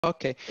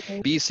Okay,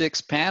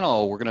 B6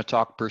 panel, we're going to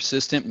talk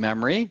persistent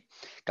memory.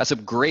 Got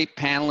some great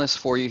panelists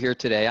for you here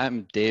today.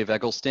 I'm Dave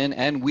Eggleston,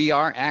 and we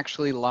are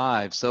actually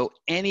live. So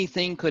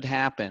anything could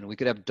happen. We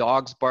could have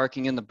dogs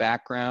barking in the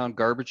background,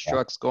 garbage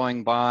trucks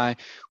going by.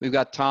 We've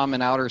got Tom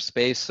in outer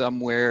space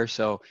somewhere.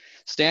 So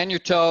stay on your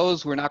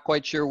toes. We're not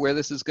quite sure where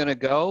this is going to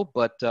go,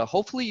 but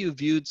hopefully you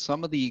viewed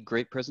some of the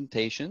great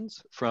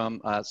presentations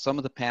from some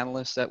of the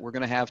panelists that we're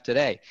going to have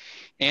today.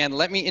 And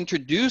let me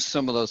introduce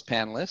some of those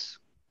panelists.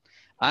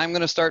 I'm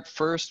going to start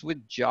first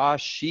with Jia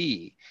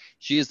Shi.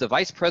 She is the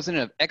Vice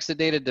President of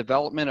Exadata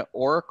Development at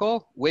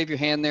Oracle. Wave your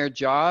hand there,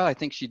 Jia. I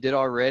think she did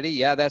already.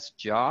 Yeah, that's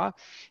Jia.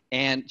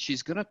 And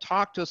she's going to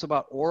talk to us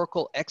about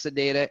Oracle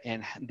Exadata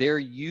and their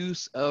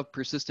use of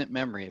persistent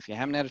memory. If you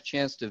haven't had a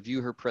chance to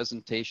view her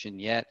presentation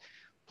yet,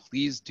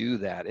 please do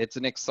that. It's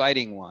an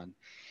exciting one.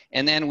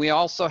 And then we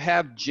also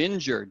have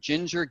Ginger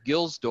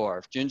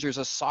Gilsdorf. Ginger's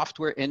a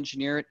software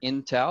engineer at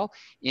Intel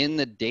in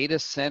the data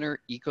center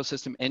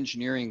ecosystem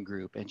engineering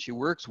group. And she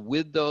works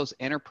with those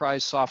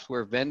enterprise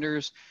software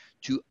vendors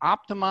to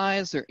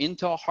optimize their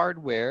Intel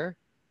hardware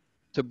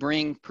to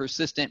bring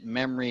persistent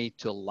memory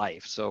to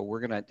life. So we're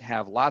gonna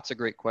have lots of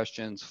great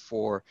questions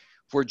for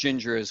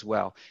Ginger as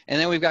well. And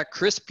then we've got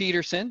Chris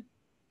Peterson.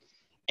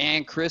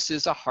 And Chris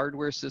is a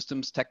hardware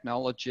systems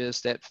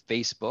technologist at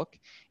Facebook,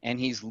 and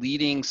he's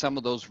leading some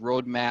of those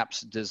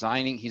roadmaps,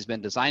 he's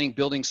been designing,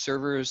 building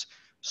servers,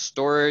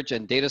 storage,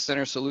 and data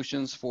center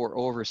solutions for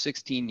over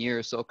 16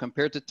 years. So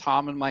compared to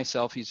Tom and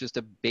myself, he's just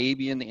a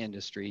baby in the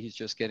industry. He's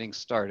just getting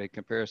started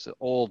compared to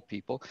old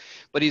people,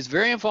 but he's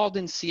very involved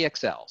in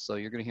CXL. So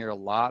you're going to hear a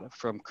lot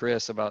from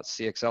Chris about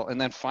CXL. And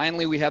then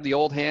finally, we have the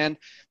old hand,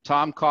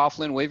 Tom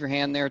Coughlin. Wave your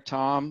hand there,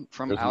 Tom,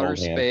 from outer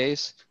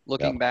space,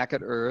 looking back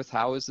at Earth.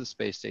 How is the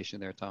space station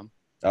there, Tom?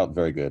 Oh,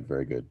 very good,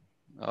 very good.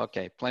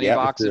 Okay, plenty of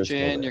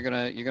oxygen. You're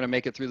gonna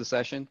make it through the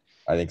session?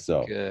 I think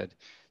so. Good.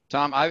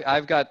 Tom,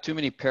 I've got too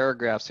many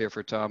paragraphs here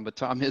for Tom, but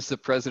Tom is the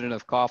president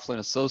of Coughlin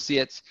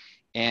Associates,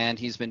 and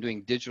he's been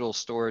doing digital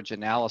storage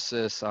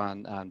analysis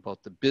on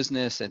both the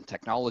business and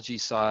technology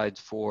sides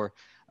for,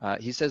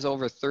 he says,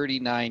 over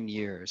 39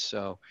 years.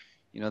 So,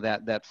 you know,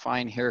 that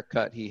fine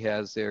haircut he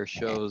has there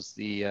shows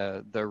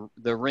the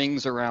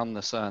rings around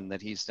the sun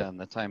that he's done,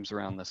 the times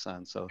around the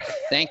sun. So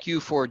thank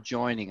you for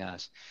joining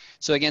us.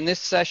 So again, this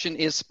session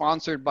is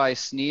sponsored by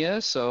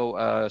SNIA. So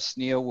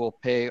SNIA will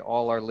pay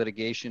all our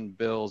litigation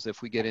bills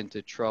if we get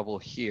into trouble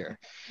here.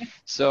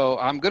 So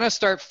I'm going to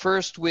start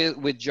first with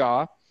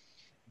Jia.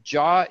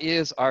 Jia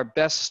is our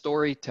best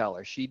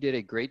storyteller. She did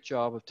a great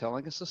job of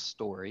telling us a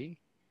story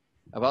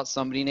about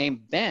somebody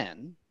named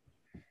Ben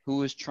who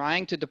was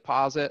trying to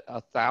deposit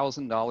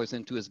 $1,000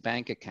 into his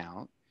bank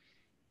account,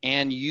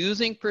 and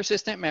using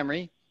persistent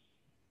memory,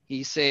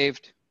 he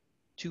saved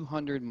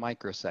 200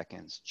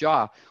 microseconds.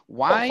 Jia,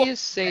 why is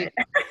saved?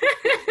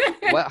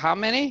 What? How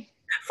many?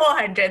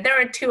 400. There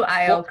were 2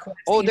 IO clips.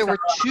 Oh, there were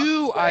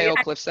 2 IO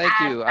clips. Thank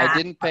you. I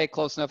didn't pay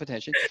close enough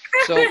attention.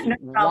 So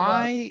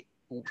why?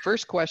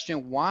 First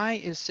question: why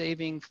is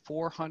saving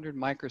 400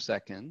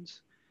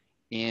 microseconds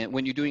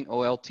when you're doing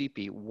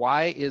OLTP?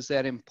 Why is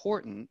that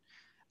important?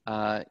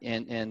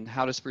 And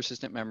how does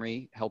persistent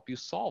memory help you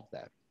solve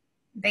that?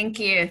 Thank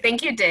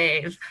you,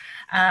 Dave.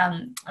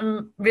 I'm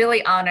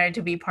really honored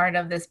to be part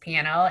of this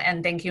panel,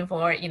 and thank you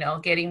for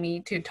getting me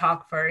to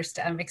talk first.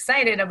 I'm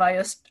excited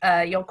about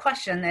your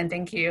question, and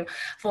thank you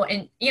for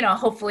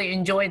hopefully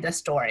enjoy the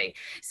story.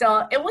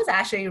 So it was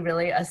actually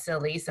really a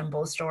silly,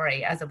 simple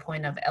story as a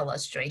point of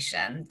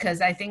illustration,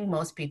 because I think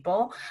most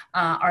people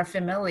are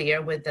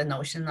familiar with the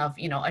notion of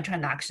a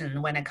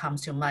transaction when it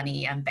comes to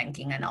money and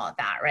banking and all of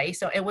that, right?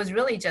 So it was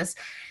really just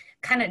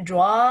kind of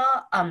draw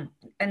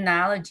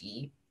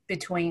analogy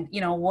between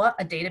what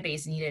a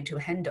database needed to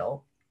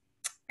handle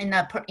in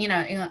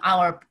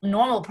our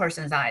normal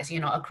person's eyes,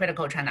 a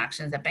critical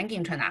transaction is a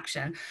banking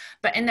transaction.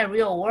 But in the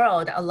real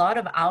world, a lot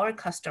of our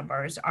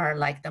customers are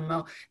like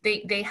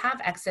they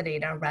have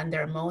Exadata run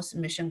their most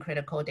mission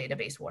critical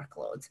database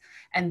workloads.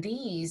 And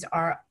these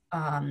are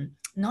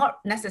not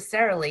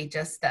necessarily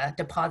just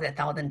deposit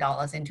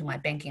 $1,000 into my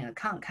banking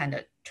account kind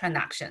of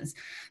transactions.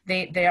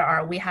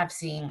 We have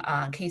seen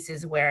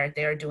cases where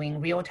they're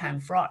doing real-time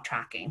fraud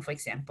tracking. For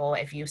example,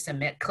 if you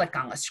click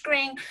on a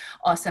screen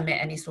or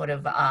submit any sort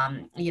of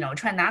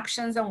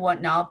transactions and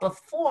whatnot,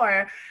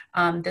 before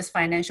this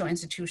financial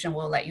institution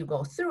will let you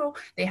go through,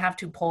 they have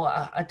to pull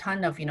a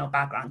ton of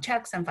background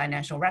checks and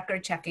financial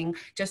record checking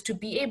just to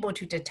be able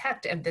to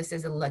detect if this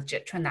is a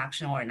legit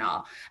transaction or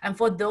not. And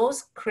for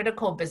those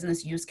critical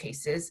business use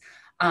cases,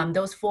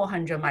 those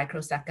 400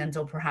 microseconds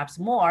or perhaps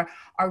more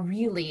are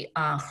really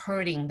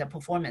hurting the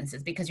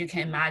performances, because you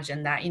can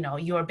imagine that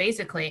you're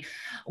basically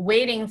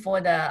waiting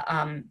for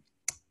the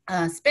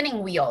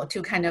spinning wheel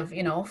to kind of,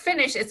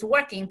 finish its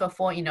working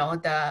before,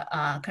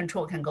 the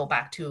control can go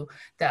back to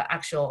the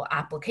actual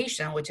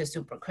application, which is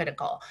super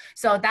critical.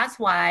 So that's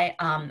why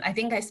I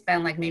think I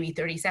spent like maybe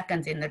 30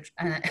 seconds in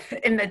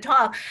the in the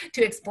talk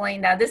to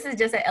explain that this is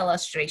just an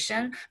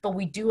illustration, but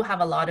we do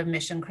have a lot of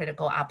mission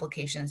critical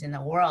applications in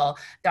the world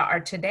that are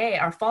today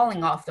are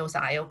falling off those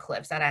IO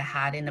cliffs that I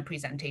had in the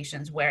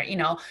presentations where,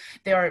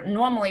 they're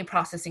normally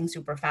processing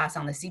super fast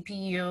on the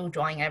CPU,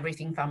 drawing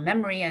everything from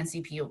memory and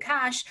CPU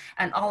cache,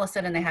 and all of a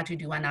sudden they had to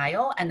do an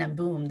IO, and then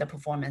boom, the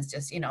performance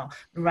just,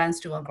 runs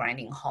to a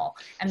grinding halt.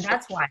 And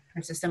that's why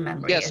persistent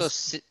memory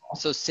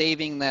so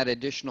saving that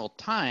additional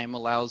time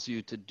allows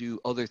you to do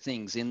other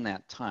things in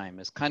that time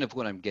is kind of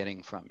what I'm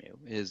getting from you,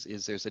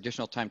 is there's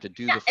additional time to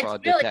do the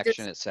fraud really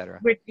detection, et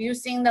cetera.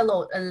 Reducing the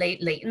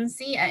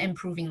latency and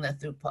improving the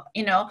throughput.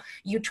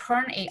 You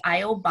turn a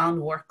IO bound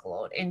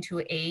workload into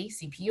a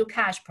CPU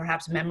cache,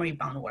 perhaps memory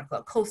bound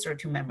workload, closer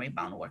to memory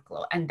bound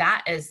workload. And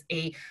that is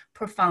a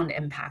profound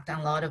impact on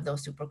a lot of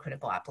those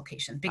supercritical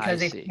applications because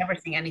they've never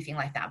seen anything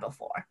like that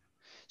before.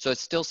 So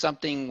it's still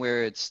something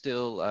where it's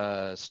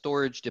still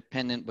storage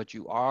dependent, but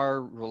you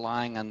are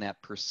relying on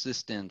that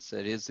persistence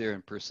that is there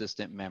in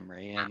persistent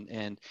memory.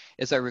 And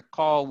as I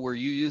recall, were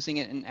you using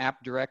it in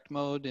app direct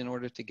mode in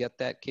order to get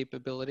that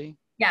capability?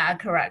 Yeah,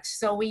 correct.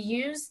 So we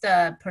use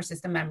the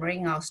persistent memory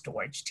in our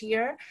storage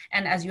tier.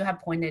 And as you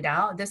have pointed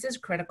out, this is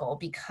critical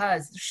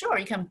because sure,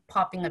 you can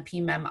pop in a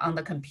PMEM on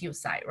the compute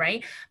side,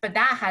 right? But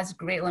that has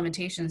great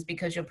limitations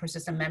because your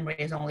persistent memory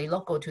is only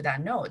local to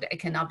that node.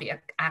 It cannot be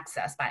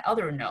accessed by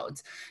other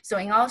nodes. So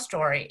in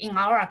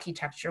our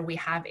architecture, we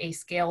have a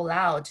scale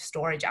out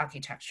storage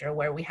architecture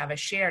where we have a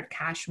shared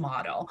cache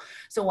model.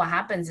 So what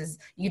happens is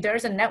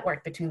there's a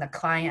network between the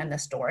client and the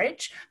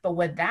storage, but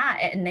with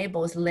that, it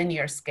enables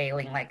linear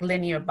scaling, like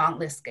linear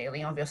boundless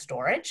scaling of your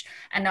storage,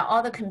 and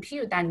all the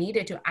compute that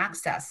needed to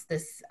access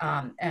this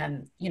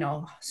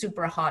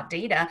super hot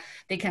data,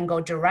 they can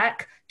go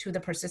direct to the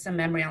persistent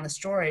memory on the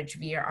storage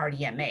via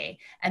RDMA.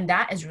 And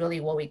that is really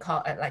what we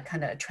call like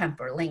kind of a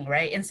trampoline,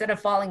 right? Instead of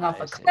falling off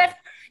a cliff,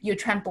 you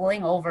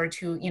trampoline over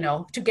to,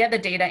 to get the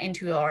data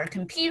into your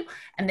compute.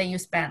 And then you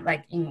spend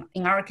like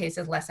in our case,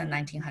 it's less than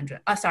 19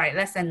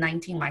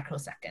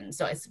 microseconds.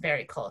 So it's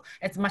very close.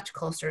 It's much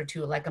closer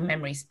to like a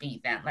memory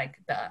speed than like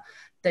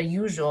the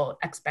usual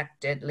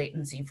expected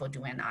latency for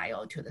doing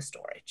IO to the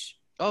storage.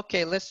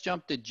 Okay, let's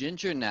jump to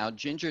Ginger now.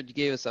 Ginger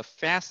gave us a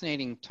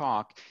fascinating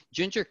talk.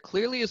 Ginger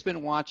clearly has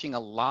been watching a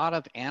lot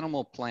of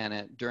Animal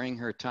Planet during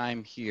her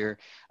time here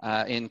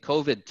in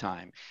COVID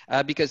time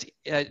because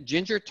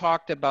Ginger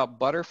talked about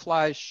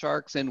butterflies,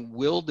 sharks, and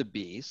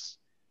wildebeests.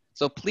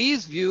 So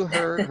please view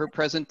her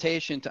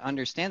presentation to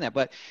understand that.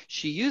 But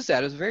she used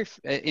that as a very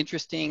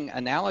interesting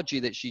analogy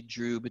that she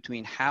drew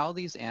between how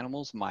these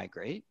animals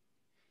migrate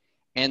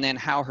and then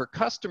how her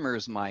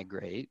customers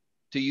migrate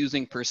to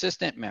using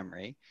persistent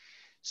memory.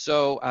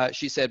 So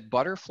she said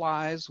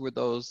butterflies were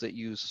those that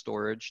use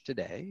storage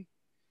today.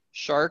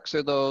 Sharks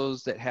are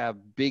those that have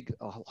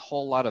a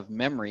whole lot of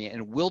memory,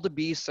 and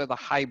wildebeests are the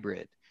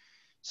hybrid.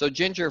 So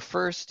Ginger,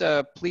 first,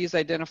 please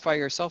identify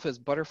yourself as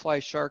butterfly,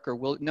 shark, or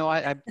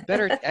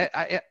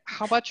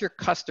how about your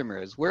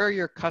customers? Where are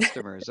your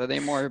customers? Are they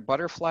more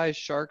butterflies,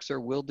 sharks,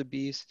 or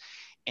wildebeests?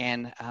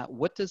 And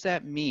what does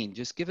that mean?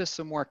 Just give us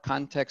some more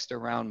context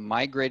around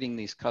migrating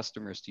these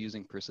customers to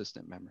using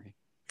persistent memory.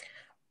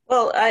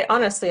 Well,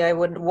 I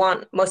would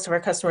want most of our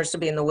customers to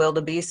be in the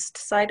wildebeest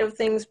side of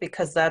things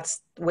because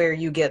that's where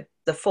you get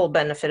the full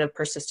benefit of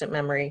persistent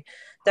memory.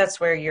 That's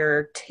where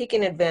you're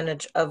taking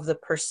advantage of the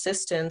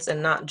persistence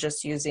and not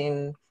just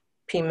using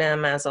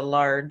PMEM as a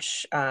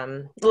large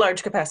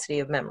capacity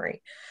of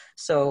memory.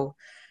 So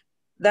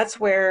that's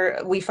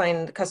where we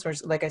find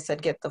customers, like I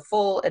said, get the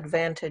full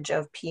advantage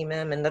of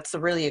PMEM, and that's the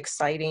really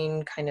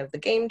exciting kind of the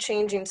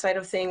game-changing side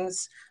of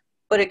things.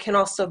 But it can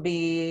also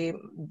be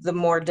the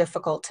more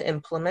difficult to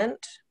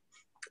implement.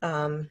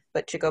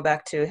 But you go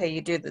back to, hey,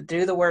 you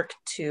do the work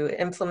to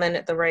implement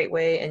it the right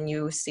way, and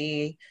you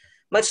see,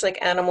 much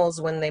like animals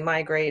when they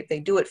migrate,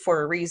 they do it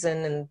for a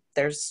reason, and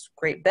there's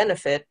great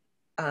benefit.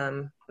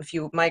 If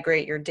you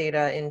migrate your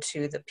data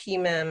into the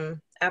PMEM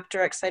app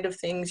direct side of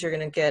things, you're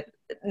going to get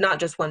not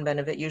just one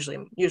benefit,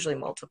 usually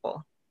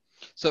multiple.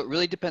 So it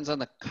really depends on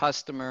the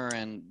customer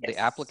and Yes.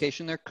 the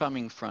application they're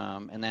coming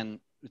from, and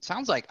then it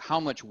sounds like how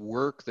much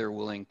work they're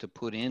willing to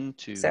put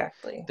into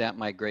that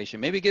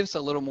migration. Maybe give us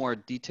a little more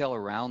detail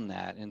around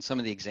that and some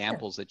of the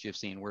examples that you've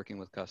seen working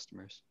with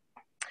customers.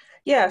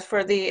 Yeah,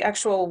 for the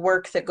actual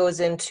work that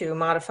goes into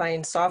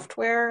modifying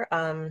software,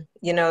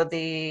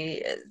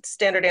 the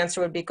standard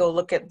answer would be go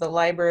look at the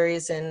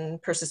libraries in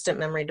Persistent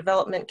Memory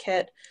Development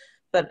Kit,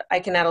 but I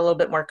can add a little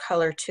bit more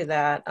color to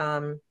that.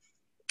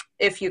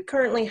 If you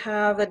currently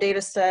have a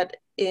data set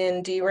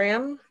in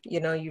DRAM,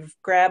 you've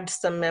grabbed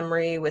some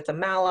memory with a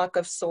malloc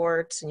of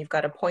sorts, and you've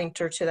got a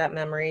pointer to that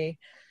memory.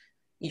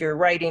 You're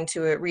writing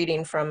to it,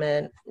 reading from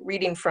it.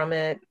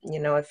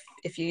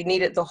 If you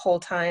need it the whole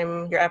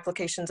time your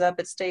application's up,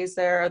 it stays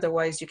there.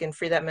 Otherwise, you can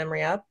free that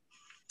memory up.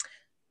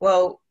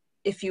 Well,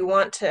 if you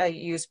want to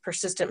use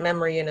persistent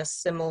memory in a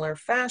similar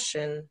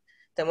fashion,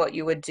 then what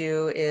you would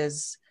do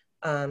is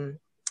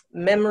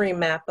memory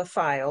map a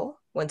file.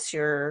 Once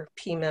your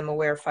PMEM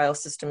aware file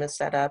system is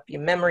set up, you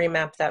memory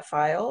map that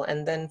file,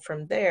 and then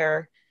from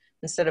there,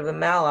 instead of a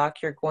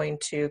malloc, you're going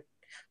to,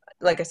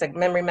 like I said,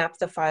 memory map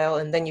the file,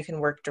 and then you can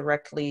work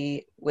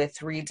directly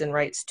with reads and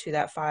writes to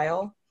that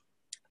file.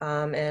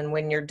 And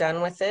when you're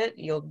done with it,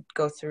 you'll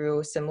go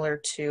through similar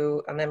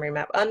to a memory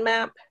map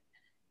unmap.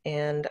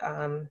 And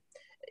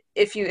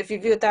if you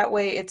view it that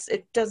way,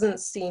 it doesn't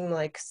seem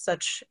like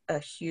such a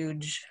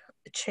huge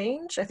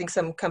change. I think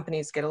some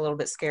companies get a little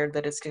bit scared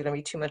that it's going to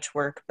be too much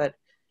work, but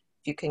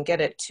if you can get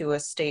it to a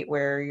state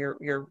where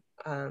you're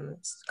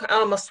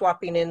almost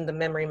swapping in the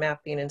memory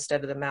mapping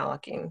instead of the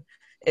mallocing,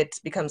 it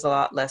becomes a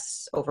lot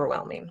less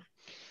overwhelming.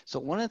 So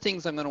one of the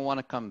things I'm going to want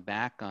to come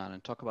back on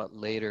and talk about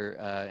later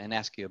and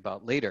ask you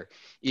about later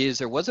is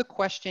there was a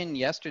question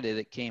yesterday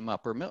that came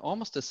up, or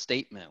almost a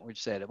statement,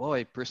 which said,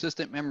 boy,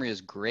 persistent memory is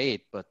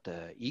great, but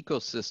the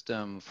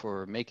ecosystem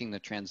for making the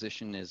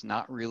transition is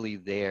not really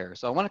there.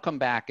 So I want to come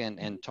back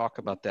and talk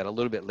about that a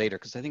little bit later,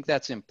 because I think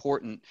that's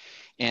important.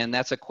 And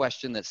that's a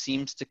question that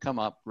seems to come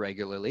up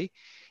regularly,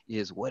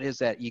 is what is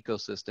that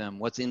ecosystem?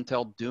 What's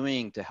Intel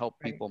doing to help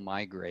people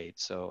migrate?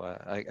 So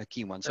a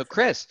key one. So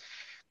Chris,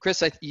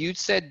 you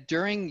said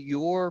during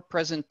your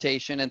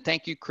presentation, and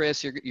thank you,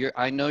 Chris.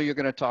 I know you're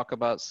going to talk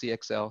about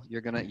CXL.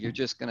 You're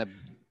just going to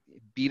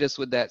beat us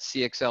with that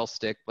CXL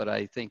stick, but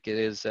I think it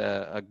is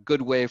a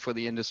good way for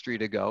the industry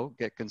to go,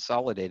 get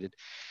consolidated.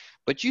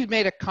 But you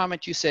made a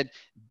comment. You said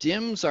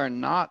DIMMs are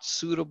not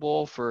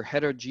suitable for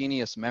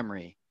heterogeneous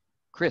memory.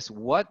 Chris,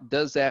 what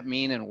does that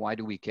mean, and why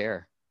do we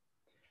care?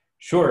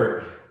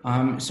 Sure.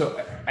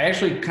 So I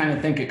actually kind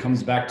of think it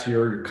comes back to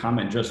your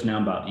comment just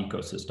now about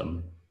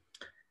ecosystem.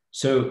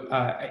 So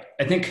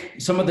I think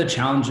some of the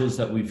challenges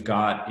that we've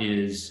got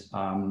is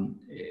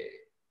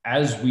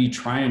as we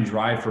try and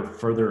drive for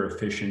further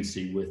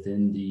efficiency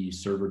within the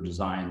server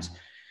designs,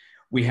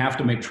 we have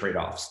to make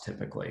trade-offs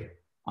typically.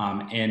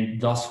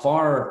 And thus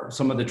far,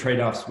 some of the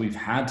trade-offs we've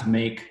had to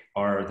make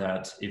are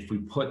that if we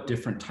put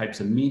different types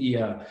of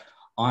media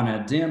on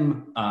a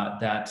DIMM,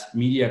 that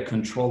media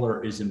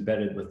controller is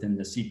embedded within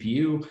the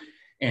CPU.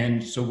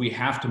 And so we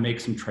have to make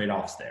some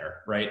trade-offs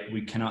there, right?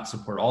 We cannot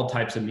support all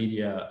types of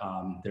media.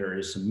 There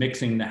is some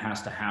mixing that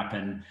has to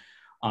happen.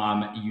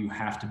 You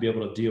have to be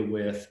able to deal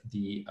with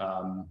the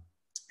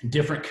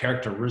different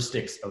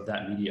characteristics of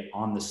that media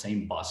on the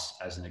same bus,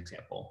 as an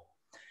example.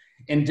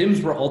 And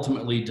DIMMs were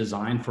ultimately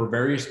designed for a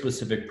very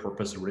specific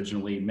purpose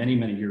originally, many,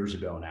 many years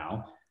ago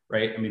now,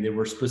 right? I mean, they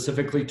were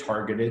specifically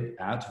targeted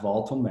at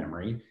volatile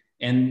memory,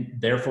 and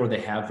therefore they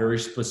have very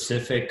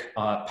specific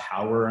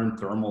power and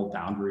thermal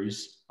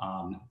boundaries.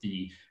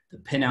 The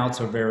pinouts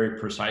are very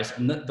precise,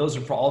 and those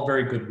are for all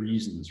very good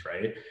reasons,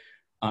 right?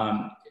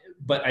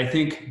 But I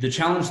think the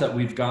challenge that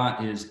we've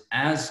got is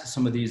as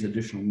some of these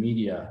additional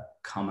media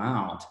come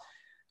out,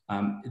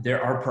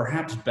 there are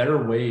perhaps better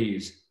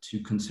ways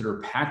to consider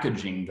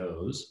packaging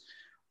those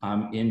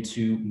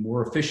into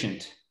more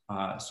efficient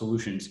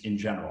solutions in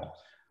general.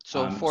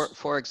 So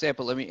for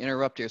example, let me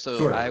interrupt here. So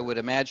sure. I would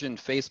imagine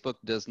Facebook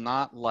does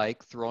not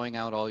like throwing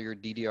out all your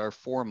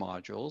DDR4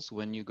 modules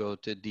when you go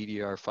to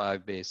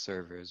DDR5 based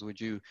servers. Would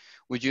you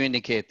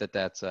indicate that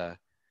that's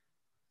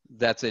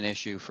an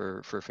issue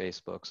for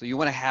Facebook? So you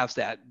want to have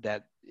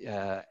that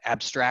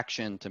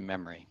abstraction to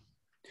memory.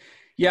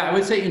 Yeah, I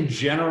would say in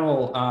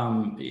general,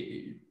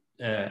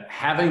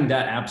 having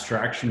that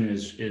abstraction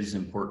is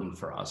important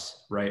for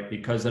us, right?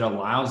 Because it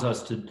allows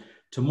us to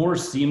more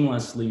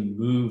seamlessly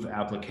move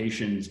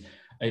applications.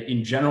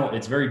 In general,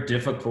 it's very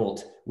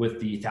difficult with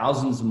the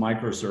thousands of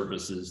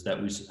microservices that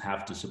we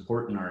have to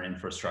support in our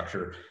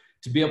infrastructure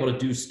to be able to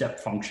do step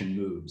function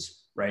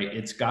moves, right?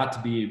 It's got to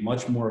be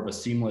much more of a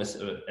seamless,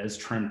 as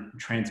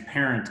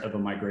transparent of a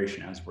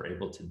migration as we're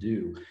able to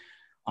do.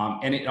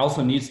 And it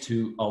also needs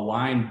to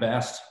align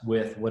best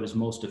with what is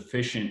most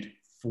efficient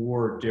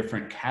for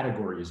different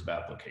categories of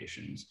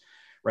applications.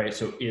 Right,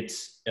 so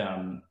it's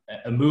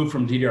a move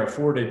from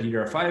DDR4 to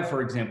DDR5,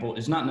 for example,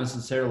 is not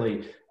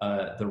necessarily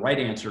the right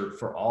answer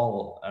for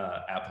all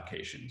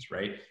applications,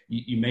 right?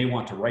 You may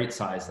want to right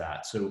size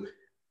that. So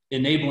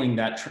enabling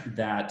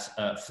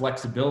that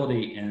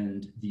flexibility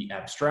and the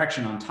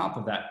abstraction on top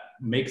of that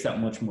makes that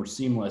much more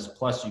seamless.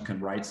 Plus, you can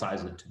right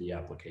size it to the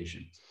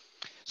application.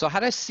 So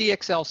how does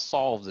CXL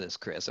solve this,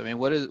 Chris? I mean,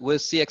 what does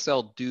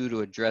CXL do to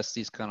address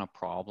these kind of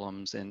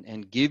problems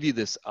and give you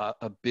this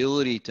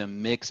ability to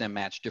mix and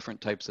match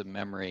different types of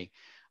memory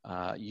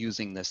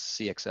using this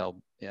CXL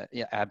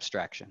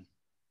abstraction?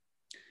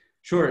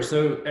 Sure.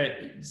 So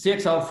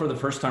CXL for the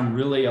first time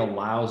really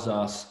allows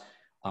us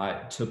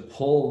to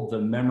pull the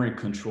memory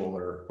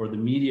controller or the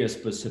media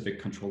specific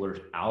controllers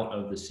out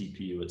of the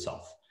CPU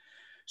itself.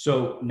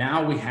 So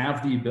now we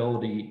have the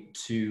ability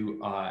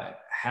to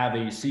have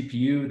a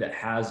CPU that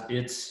has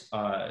its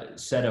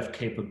set of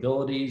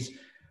capabilities,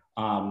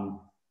 and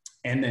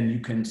then you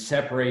can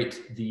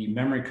separate the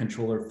memory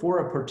controller for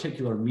a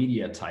particular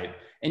media type,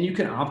 and you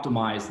can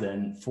optimize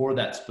then for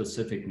that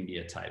specific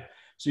media type.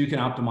 So you can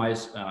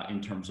optimize in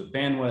terms of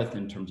bandwidth,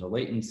 in terms of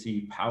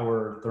latency,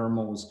 power,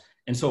 thermals,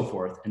 and so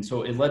forth. And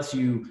so it lets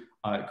you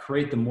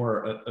create the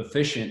more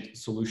efficient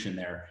solution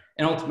there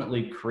and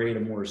ultimately create a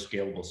more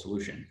scalable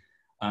solution.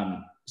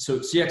 So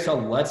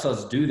CXL lets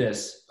us do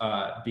this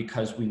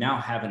because we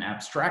now have an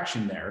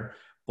abstraction there,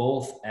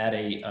 both at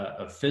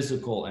a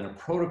physical and a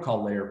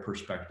protocol layer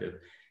perspective.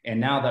 And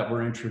now that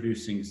we're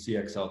introducing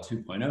CXL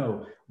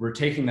 2.0, we're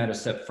taking that a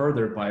step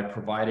further by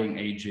providing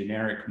a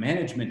generic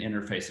management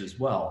interface as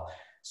well,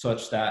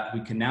 such that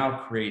we can now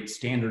create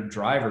standard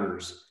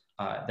drivers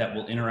that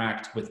will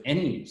interact with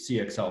any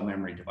CXL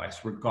memory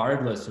device,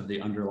 regardless of the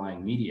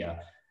underlying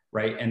media,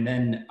 right? And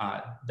then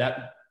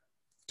that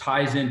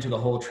ties into the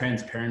whole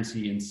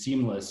transparency and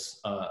seamless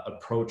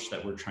approach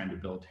that we're trying to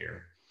build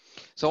here.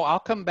 So I'll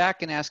come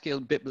back and ask you a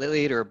bit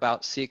later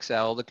about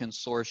CXL, the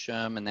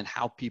consortium, and then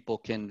how people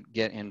can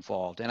get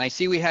involved. And I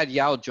see we had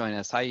Yao join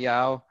us. Hi,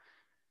 Yao.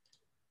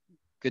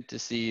 Good to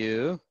see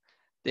you.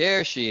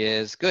 There she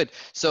is. Good.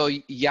 So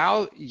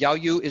Yao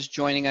Yu is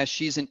joining us.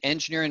 She's an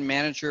engineer and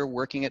manager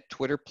working at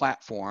Twitter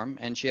platform,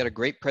 and she had a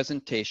great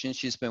presentation.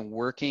 She's been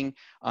working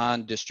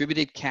on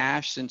distributed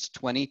cache since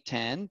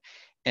 2010.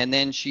 And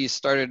then she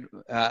started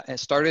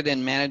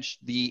and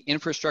managed the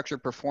infrastructure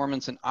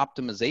performance and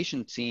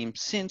optimization team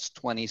since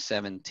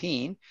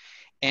 2017.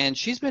 And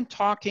she's been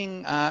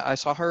talking, I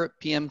saw her at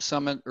PM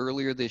Summit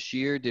earlier this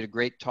year, did a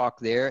great talk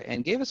there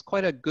and gave us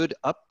quite a good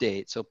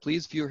update. So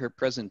please view her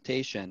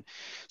presentation.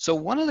 So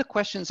one of the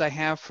questions I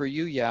have for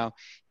you, Yao,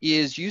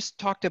 is you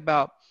talked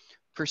about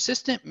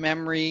persistent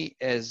memory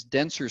as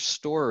denser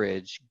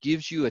storage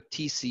gives you a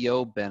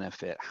TCO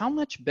benefit. How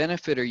much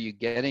benefit are you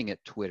getting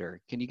at Twitter?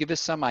 Can you give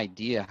us some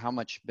idea how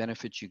much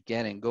benefit you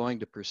get in going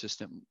to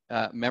persistent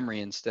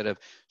memory instead of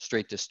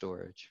straight to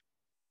storage?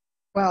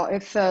 Well,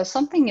 if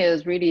something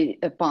is really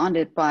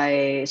bonded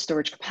by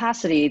storage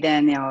capacity,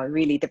 then it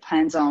really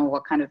depends on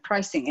what kind of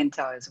pricing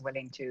Intel is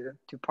willing to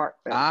part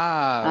with.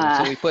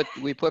 So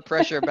we put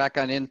pressure back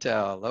on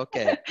Intel.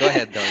 Okay, go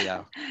ahead though,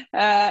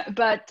 Yao.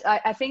 But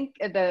I think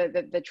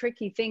the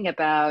tricky thing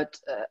about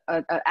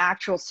an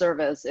actual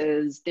service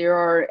is there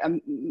are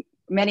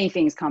many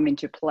things come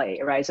into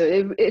play, right?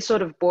 So it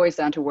sort of boils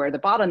down to where the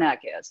bottleneck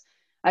is.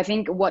 I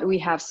think what we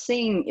have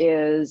seen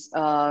is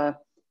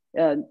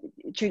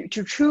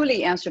to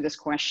truly answer this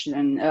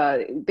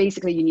question,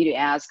 basically you need to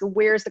ask,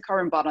 where's the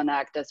current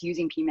bottleneck? Does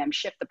using PMM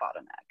shift the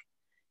bottleneck?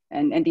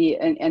 And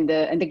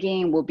the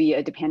gain will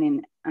be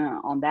depending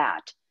on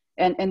that.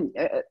 And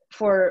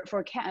for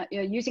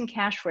using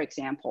cache, for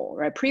example,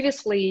 right?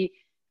 Previously,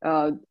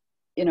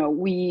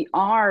 we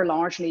are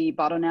largely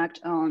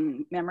bottlenecked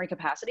on memory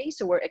capacity,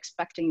 so we're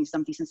expecting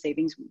some decent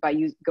savings by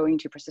going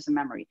to persistent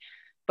memory.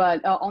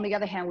 But on the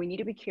other hand, we need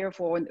to be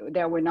careful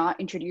that we're not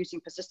introducing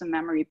persistent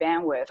memory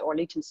bandwidth or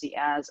latency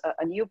as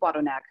a new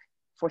bottleneck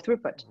for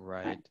throughput.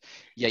 Right.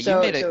 Yeah.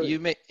 You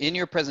made in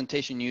your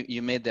presentation,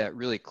 you made that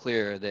really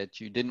clear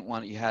that you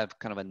have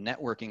kind of a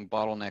networking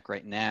bottleneck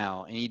right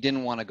now, and you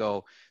didn't want to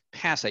go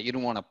past that. You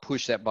didn't want to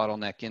push that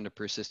bottleneck into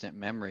persistent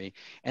memory.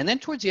 And then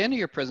towards the end of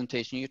your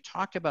presentation, you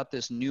talked about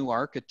this new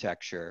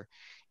architecture.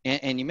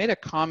 And you made a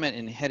comment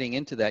in heading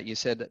into that. You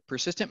said that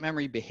persistent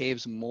memory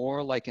behaves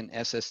more like an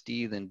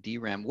SSD than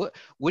DRAM.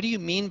 What do you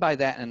mean by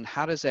that, and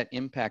how does that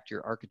impact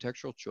your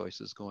architectural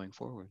choices going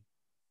forward?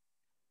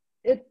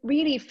 It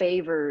really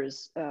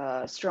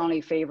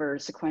strongly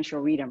favors sequential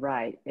read and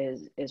write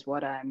is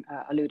what I'm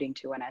alluding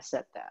to when I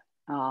said that.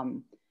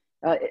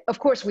 Of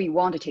course, we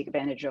want to take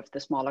advantage of the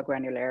smaller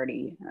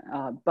granularity,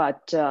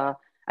 but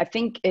I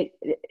think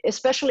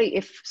especially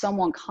if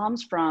someone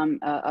comes from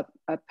a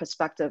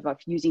perspective of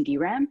using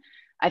DRAM,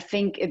 I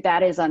think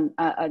that is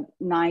a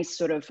nice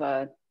sort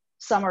of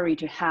summary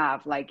to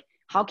have, like,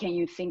 how can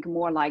you think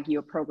more like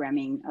you're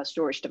programming a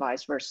storage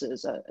device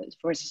versus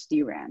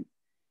DRAM?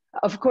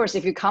 Of course,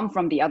 if you come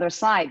from the other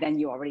side, then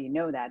you already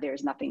know that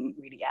there's nothing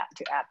really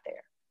to add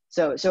there.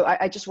 So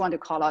I just want to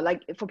call out,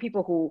 like, for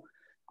people who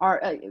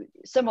are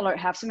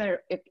have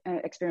similar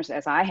experience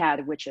as I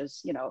had, which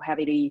is,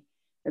 heavily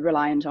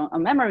reliant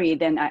on memory,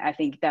 then I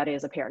think that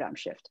is a paradigm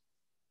shift.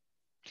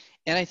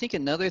 And I think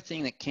another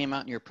thing that came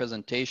out in your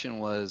presentation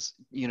was,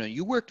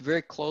 you worked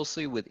very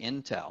closely with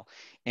Intel,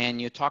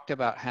 and you talked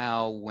about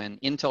how when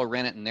Intel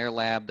ran it in their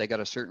lab, they got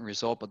a certain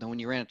result, but then when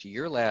you ran it to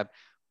your lab,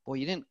 boy,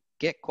 you didn't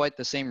get quite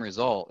the same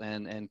result.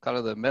 And kind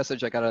of the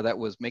message I got out of that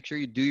was, make sure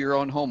you do your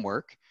own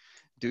homework,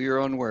 do your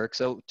own work.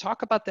 So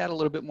talk about that a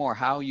little bit more,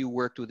 how you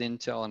worked with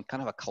Intel in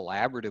kind of a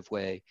collaborative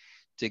way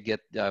to get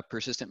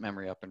persistent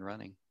memory up and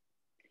running.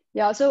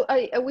 Yeah, so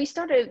we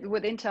started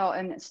with Intel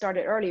and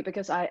started early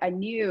because I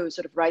knew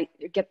sort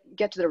of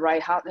get to the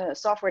right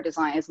software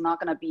design is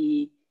not going to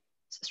be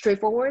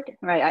straightforward,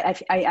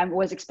 right? I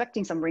was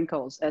expecting some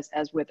wrinkles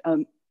as with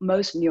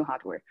most new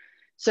hardware.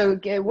 So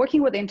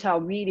working with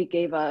Intel really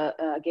gave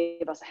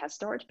us a head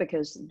start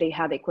because they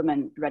had the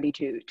equipment ready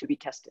to be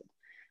tested.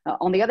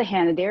 On the other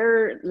hand,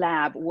 their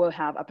lab will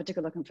have a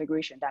particular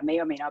configuration that may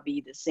or may not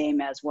be the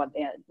same as what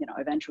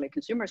eventually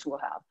consumers will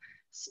have.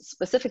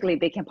 Specifically,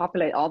 they can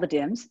populate all the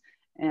DIMMs,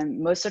 And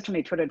most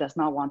certainly Twitter does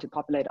not want to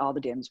populate all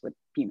the DMs with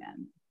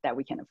PMAN that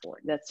we can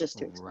afford. That's just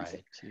too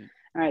expensive. Right.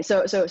 All right,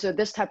 so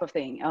this type of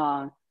thing,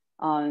 I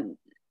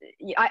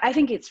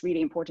think it's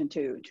really important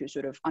to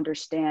sort of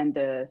understand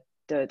the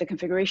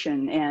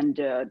configuration and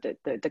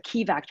the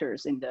key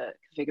vectors in the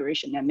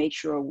configuration and make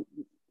sure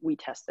we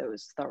test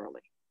those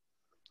thoroughly.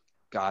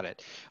 Got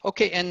it.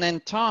 Okay, and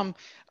then Tom,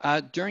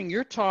 during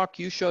your talk,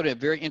 you showed a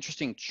very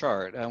interesting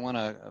chart. I want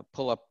to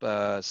pull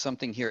up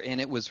something here, and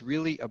it was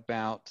really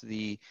about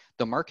the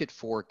market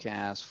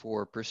forecast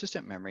for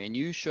persistent memory. And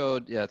you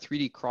showed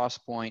 3D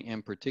Crosspoint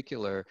in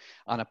particular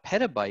on a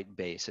petabyte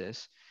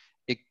basis,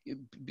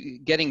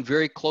 getting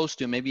very close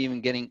to, maybe even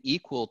getting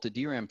equal to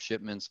DRAM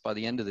shipments by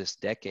the end of this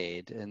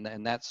decade.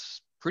 And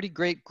that's pretty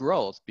great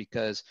growth,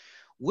 because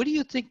what do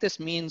you think this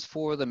means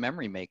for the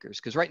memory makers?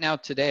 Because right now,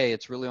 today,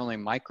 it's really only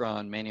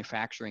Micron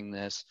manufacturing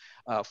this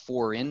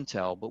for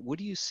Intel. But what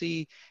do you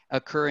see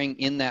occurring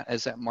in that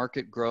as that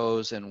market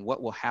grows, and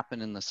what will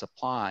happen in the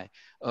supply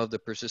of the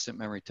persistent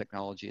memory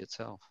technology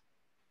itself?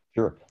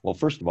 Sure. Well,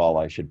 first of all,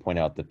 I should point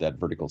out that that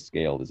vertical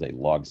scale is a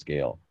log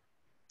scale.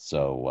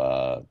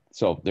 So,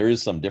 so there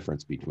is some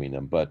difference between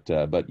them. But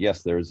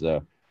yes, there's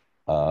the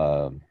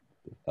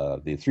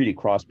 3D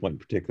Crosspoint in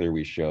particular,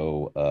 we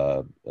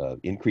show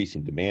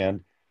increasing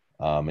demand.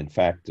 In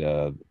fact,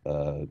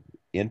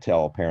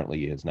 Intel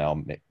apparently is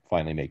now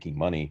finally making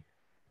money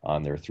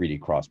on their 3D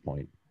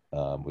Crosspoint,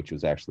 which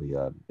was actually,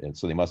 and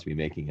so they must be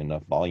making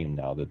enough volume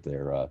now that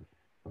they're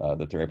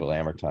able to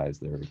amortize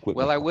their equipment.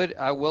 Well,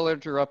 I will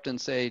interrupt and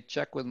say,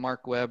 check with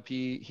Mark Webb.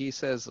 He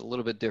says a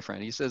little bit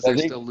different. He says they're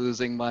still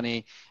losing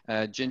money.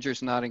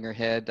 Ginger's nodding her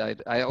head.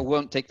 I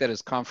won't take that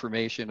as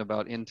confirmation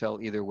about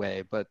Intel either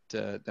way, but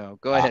no,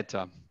 go ahead,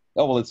 Tom.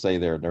 Oh, well, let's say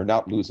they're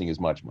not losing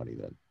as much money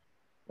then.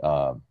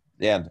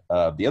 And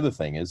the other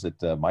thing is that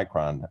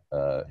Micron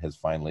has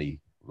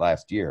finally,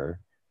 last year,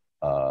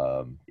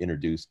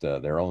 introduced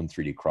their own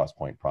 3D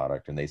Crosspoint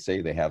product, and they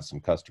say they have some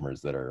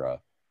customers that are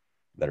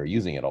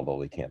using it,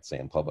 although they can't say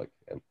in public.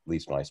 At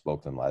least when I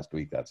spoke to them last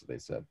week, that's what they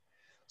said.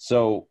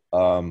 So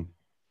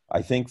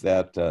I think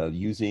that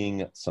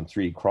using some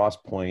 3D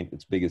Crosspoint,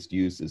 its biggest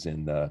use is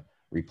in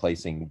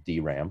replacing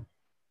DRAM,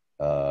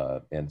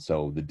 and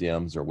so the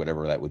DIMMs or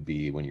whatever that would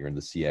be when you're in the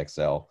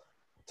CXL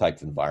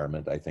type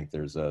environment. I think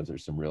there's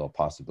some real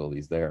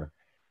possibilities there,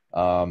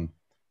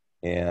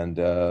 and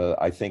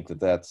I think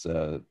that's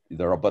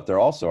but there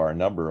also are a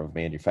number of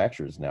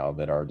manufacturers now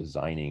that are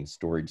designing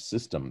storage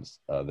systems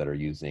that are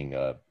using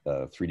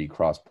 3D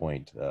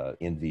Crosspoint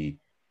in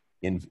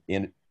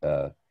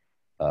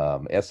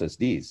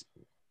SSDs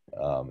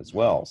as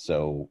well.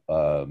 So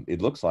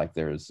it looks like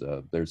there's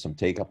some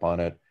take up on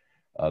it.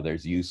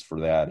 There's use for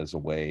that as a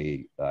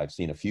way. I've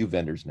seen a few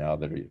vendors now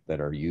that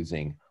are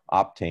using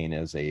Optane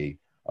as a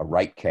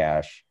write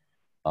cache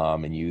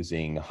and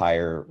using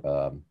higher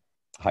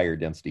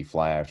density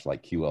flash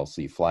like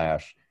QLC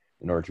flash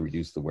in order to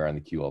reduce the wear on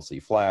the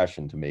QLC flash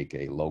and to make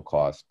a low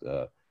cost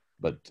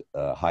but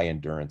high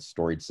endurance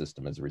storage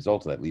system as a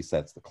result of that. At least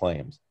that's the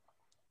claims.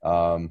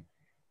 And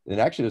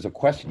actually, there's a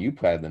question you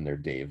put in there,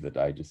 Dave, that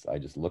I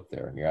just looked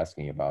there, and you're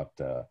asking about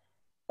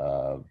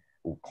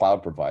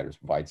cloud providers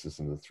provide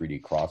systems with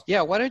 3D Crosspoint. Yeah,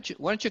 why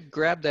don't you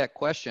grab that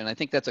question? I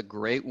think that's a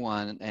great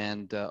one,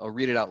 and I'll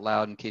read it out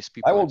loud in case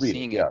people are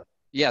seeing it.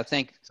 Yeah,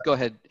 thanks. Go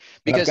ahead.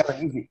 Because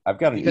I've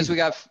got we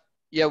got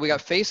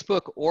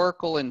Facebook,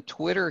 Oracle, and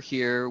Twitter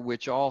here,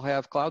 which all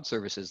have cloud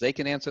services. They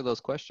can answer those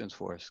questions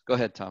for us. Go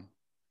ahead, Tom.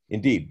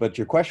 Indeed, but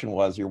your question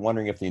was, you're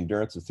wondering if the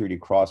endurance of 3D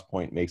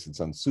Crosspoint makes it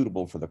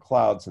unsuitable for the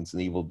cloud, since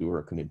an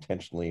evildoer could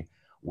intentionally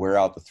wear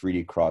out the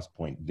 3D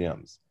Crosspoint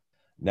DIMMs.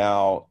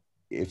 Now,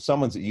 if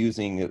someone's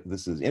using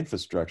this as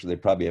infrastructure, they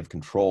probably have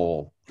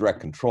direct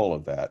control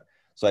of that.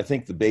 So I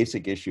think the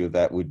basic issue of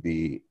that would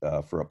be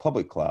for a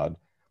public cloud.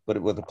 But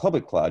with a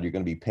public cloud, you're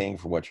going to be paying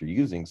for what you're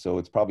using. So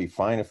it's probably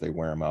fine if they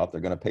wear them out. They're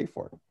going to pay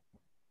for it.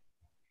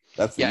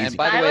 That's the easy. And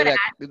by the way,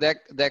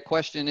 that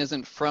question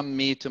isn't from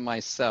me to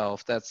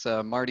myself. That's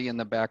Marty in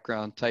the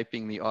background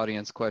typing the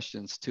audience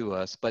questions to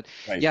us. But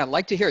right. Yeah, I'd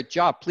like to hear it.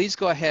 Job, please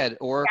go ahead.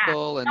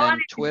 Oracle, and then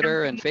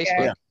Twitter and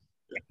Facebook.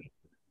 Yeah.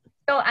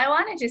 So I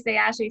wanted to say,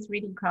 actually,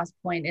 3D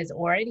Crosspoint is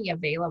already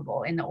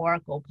available in the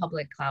Oracle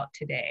public cloud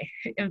today.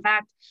 In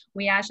fact,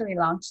 we actually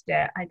launched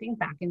it, I think,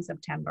 back in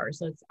September.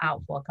 So it's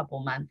out for a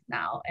couple months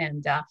now.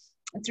 And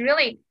it's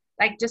really,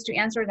 like, just to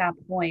answer that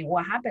point,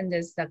 what happened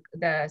is the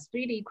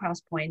 3D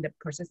Crosspoint, the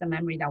persistent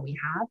memory that we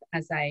have,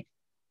 as I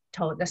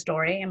told the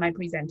story in my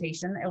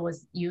presentation, it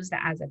was used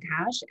as a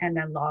cache and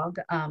a log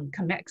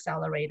commit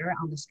accelerator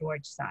on the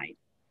storage side.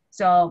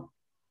 So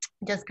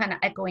just kind of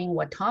echoing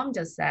what Tom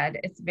just said,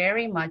 it's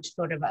very much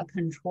sort of a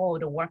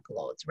controlled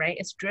workloads, right?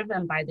 It's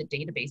driven by the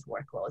database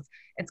workloads.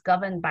 It's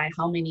governed by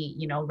how many,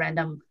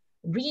 random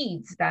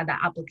reads that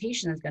the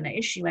application is going to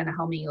issue and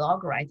how many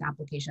log writes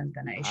application is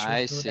going to issue.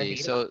 I see.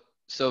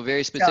 So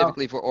very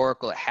specifically for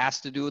Oracle, it has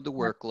to do with the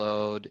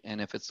workload. And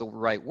if it's the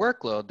right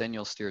workload, then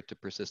you'll steer it to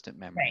persistent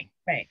memory.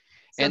 Right.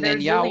 So and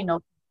there's really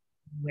no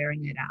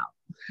wearing it out.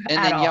 And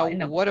at then, all.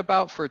 yeah, what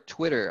about for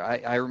Twitter?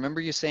 I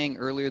remember you saying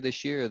earlier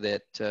this year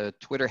that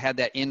Twitter had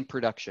that in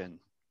production.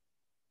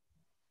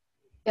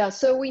 Yeah,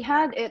 so we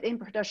had it in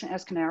production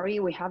as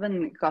Canary. We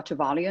haven't got to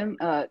volume.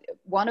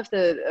 One of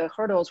the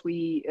hurdles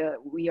we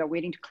are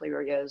waiting to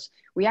clear is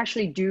we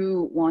actually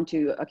do want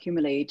to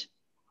accumulate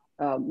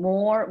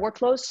more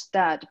workloads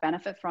that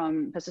benefit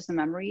from persistent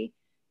memory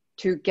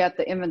to get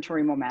the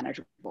inventory more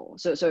manageable.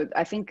 So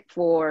I think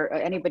for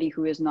anybody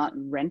who is not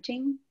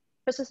renting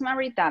persistent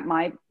memory, that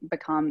might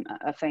become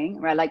a thing,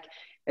 right? Like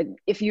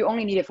if you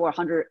only need it for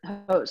 100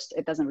 hosts,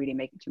 it doesn't really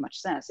make too much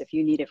sense. If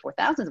you need it for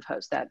thousands of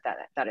hosts, that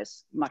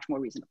is much more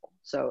reasonable.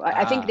 So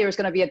I think there's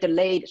going to be a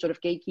delayed sort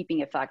of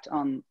gatekeeping effect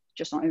on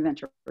just on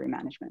inventory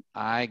management.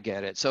 I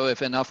get it. So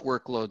if enough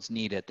workloads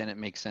need it, then it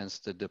makes sense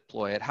to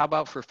deploy it. How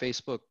about for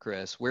Facebook,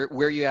 Chris? Where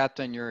are you at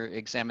on your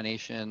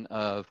examination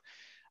of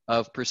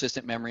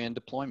persistent memory and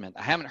deployment?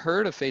 I haven't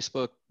heard of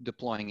Facebook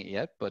deploying it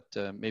yet, but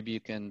maybe you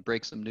can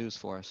break some news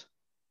for us.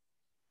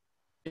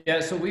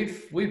 Yeah, so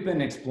we've been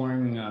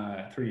exploring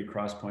 3D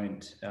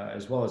Crosspoint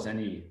as well as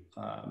any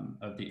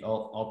of the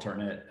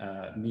alternate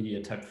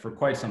media type for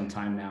quite some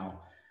time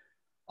now.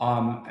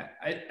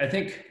 I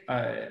think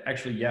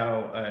actually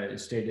Yao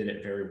stated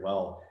it very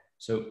well.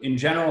 So in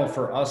general,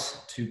 for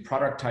us to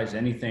productize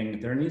anything,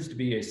 there needs to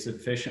be a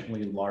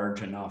sufficiently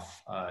large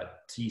enough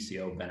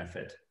TCO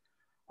benefit.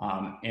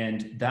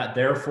 And that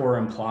therefore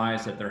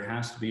implies that there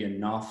has to be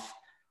enough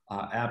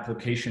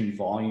application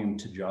volume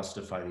to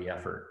justify the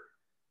effort.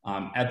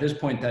 At this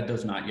point, that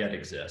does not yet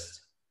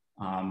exist.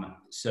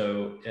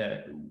 So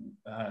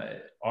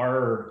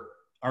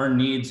our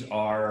needs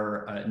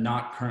are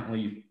not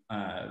currently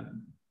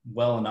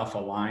well enough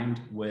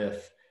aligned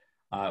with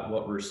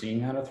what we're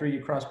seeing out of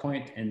 3D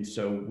Crosspoint. And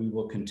so we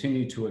will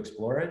continue to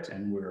explore it.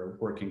 And we're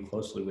working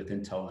closely with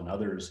Intel and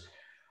others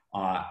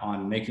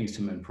on making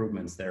some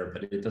improvements there,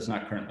 but it does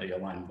not currently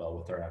align well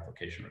with our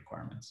application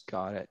requirements.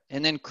 Got it.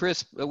 And then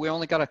Chris, we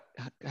only got to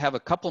have a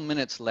couple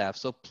minutes left.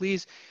 So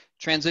please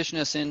transition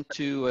us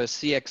into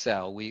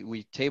CXL.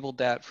 We tabled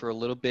that for a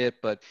little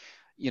bit, but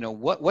you know,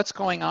 what's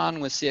going on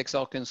with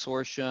CXL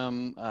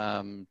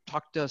Consortium?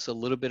 Talk to us a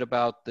little bit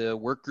about the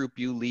work group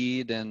you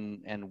lead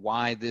and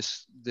why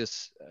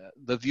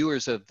the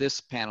viewers of this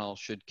panel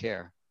should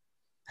care.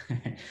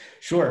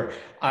 Sure.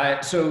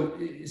 So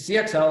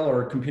CXL,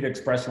 or Compute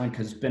Express Link,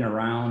 has been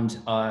around.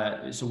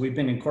 So we've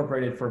been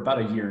incorporated for about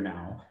a year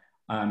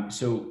now.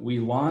 So we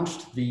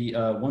launched the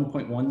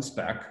 1.1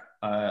 spec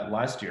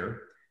last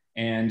year,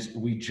 and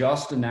we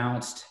just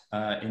announced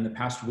in the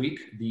past week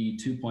the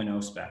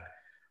 2.0 spec.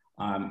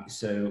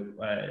 So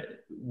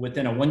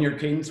within a one-year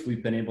cadence,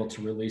 we've been able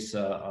to release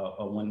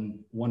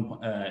an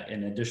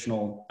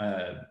additional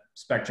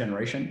spec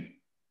generation.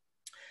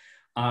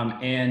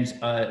 And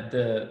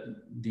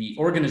the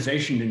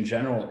organization in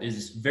general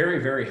is very,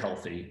 very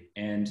healthy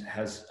and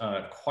has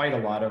quite a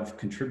lot of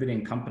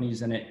contributing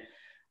companies in it,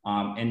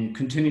 and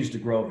continues to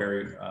grow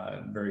very,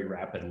 very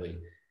rapidly.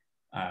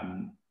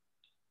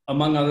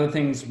 Among other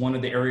things, one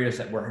of the areas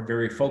that we're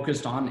very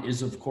focused on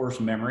is, of course,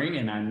 memory,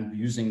 and I'm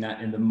using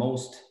that in the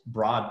most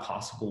broad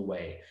possible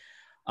way.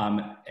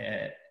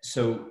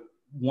 So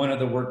one of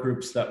the work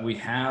groups that we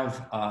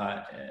have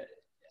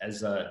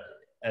as a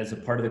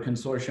part of the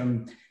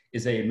consortium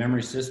is a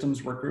memory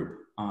systems work group.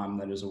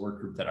 That is a work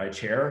group that I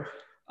chair.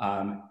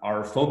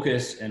 Our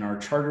focus and our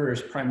charter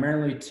is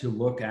primarily to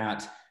look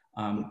at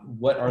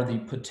what are the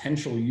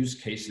potential use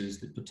cases,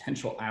 the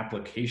potential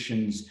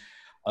applications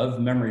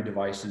of memory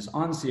devices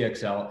on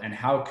CXL, and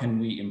how can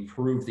we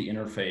improve the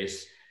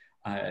interface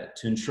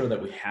to ensure that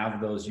we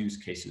have those use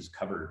cases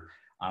covered.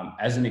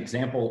 As an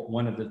example,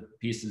 one of the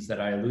pieces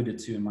that I alluded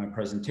to in my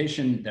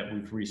presentation that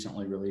we've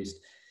recently released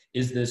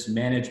is this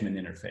management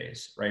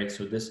interface, right?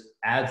 So this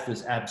adds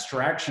this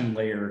abstraction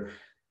layer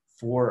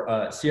for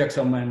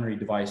CXL memory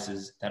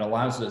devices that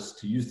allows us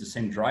to use the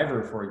same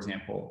driver, for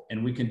example,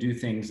 and we can do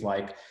things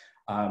like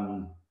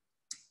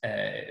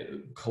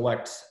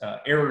collect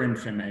error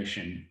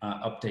information,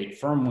 update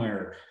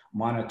firmware,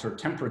 monitor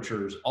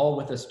temperatures, all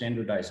with a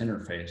standardized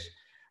interface,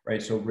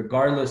 right? So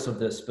regardless of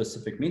the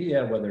specific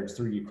media, whether it's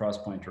 3D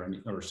Crosspoint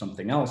or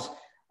something else,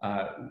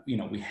 you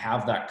know, we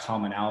have that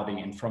commonality,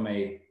 and from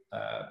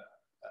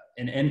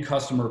an end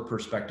customer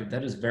perspective,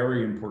 that is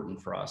very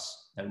important for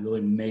us. That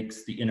really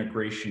makes the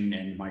integration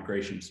and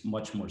migrations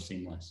much more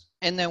seamless.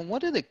 And then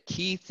what are the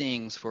key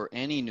things for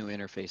any new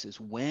interfaces?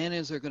 When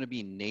is there going to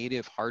be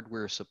native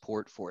hardware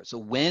support for it? So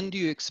when do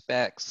you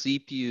expect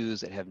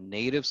CPUs that have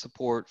native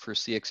support for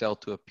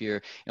CXL to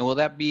appear? And will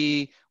that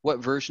be, what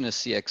version of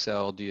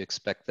CXL do you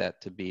expect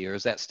that to be? Or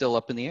is that still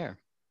up in the air?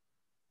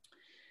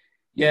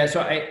 Yeah,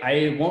 so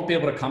I won't be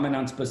able to comment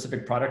on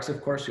specific products,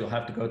 of course. You'll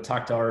have to go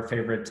talk to our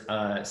favorite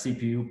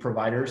CPU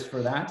providers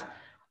for that.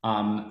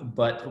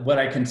 But what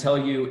I can tell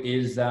you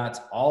is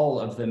that all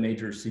of the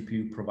major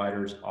CPU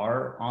providers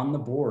are on the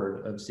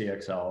board of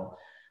CXL.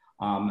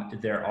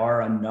 There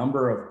are a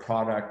number of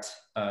product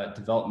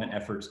development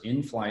efforts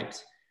in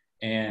flight,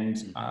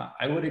 and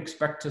I would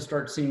expect to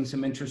start seeing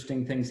some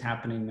interesting things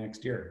happening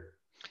next year.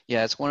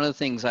 Yeah, it's one of the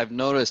things I've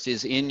noticed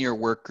is in your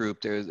work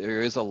group,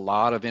 there is a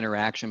lot of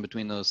interaction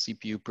between those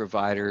CPU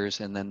providers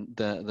and then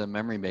the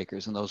memory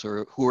makers and those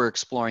who are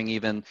exploring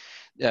even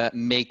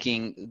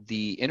making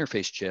the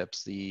interface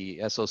chips, the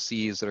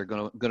SoCs that are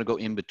going to go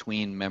in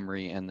between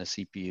memory and the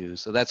CPU.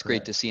 So that's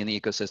great to see in the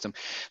ecosystem.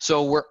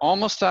 So we're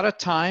almost out of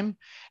time,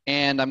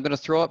 and I'm going to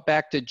throw it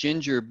back to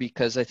Ginger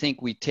because I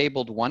think we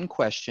tabled one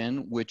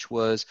question, which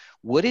was,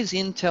 what is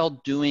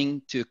Intel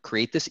doing to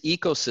create this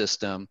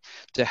ecosystem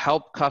to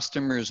help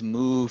customers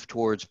move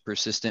towards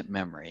persistent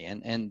memory?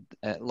 And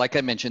like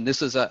I mentioned,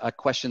 this is a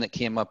question that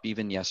came up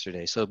even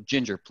yesterday. So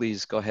Ginger,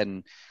 please go ahead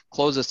and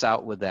close us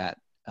out with that.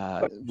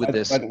 By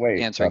the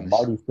way,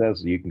 Marty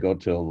says you can go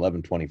till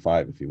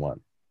 11:25 if you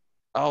want.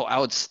 Oh,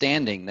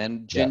 outstanding.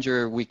 Then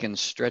Ginger, we can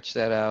stretch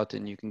that out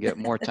and you can get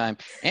more time.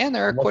 And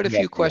there are quite a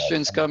few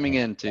questions coming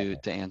in to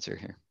answer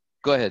here.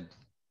 Go ahead.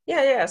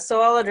 Yeah.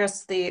 So I'll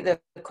address the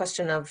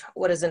question of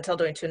what is Intel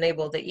doing to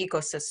enable the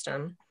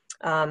ecosystem.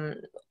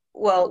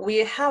 Well, we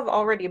have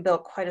already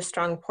built quite a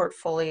strong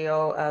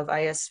portfolio of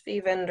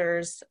ISV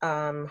vendors,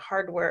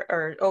 hardware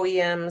or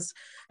OEMs,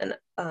 and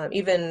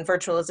even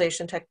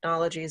virtualization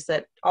technologies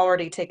that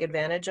already take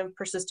advantage of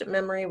persistent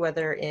memory,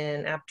 whether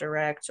in app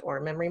direct or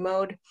memory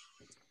mode.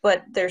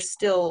 But there's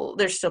still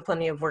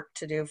plenty of work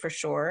to do for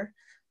sure.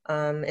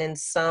 In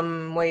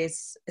some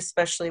ways,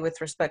 especially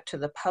with respect to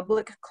the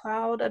public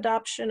cloud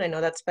adoption, I know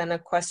that's been a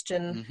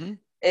question. Mm-hmm.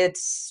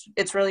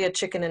 It's really a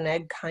chicken and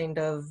egg kind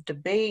of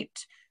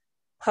debate.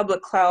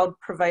 Public cloud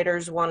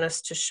providers want us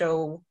to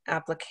show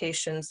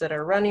applications that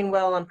are running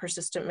well on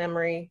persistent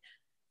memory.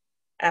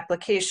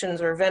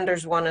 Applications or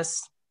vendors want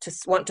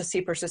to see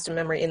persistent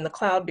memory in the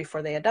cloud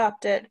before they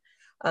adopt it.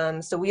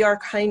 So we are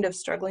kind of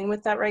struggling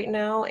with that right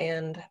now.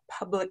 And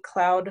public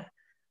cloud,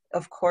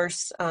 of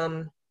course,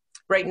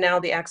 right now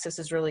the access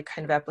is really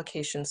kind of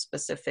application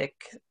specific.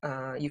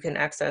 You can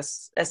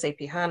access SAP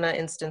HANA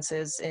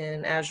instances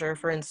in Azure,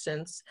 for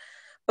instance.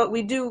 But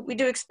we do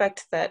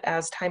expect that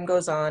as time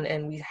goes on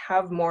and we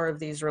have more of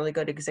these really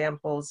good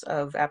examples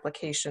of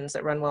applications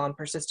that run well on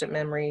persistent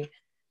memory,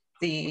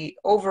 the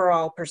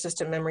overall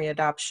persistent memory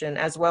adoption,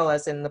 as well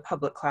as in the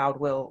public cloud,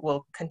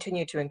 will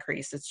continue to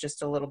increase. It's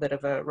just a little bit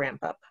of a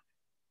ramp up.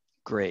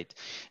 Great.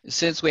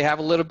 Since we have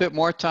a little bit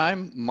more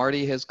time,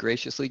 Marty has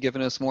graciously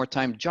given us more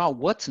time. John,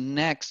 what's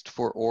next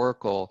for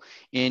Oracle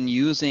in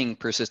using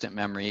persistent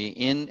memory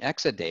in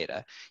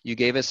Exadata? You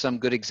gave us some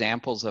good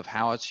examples of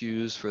how it's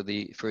used for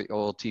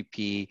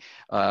OLTP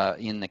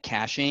in the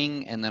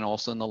caching and then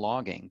also in the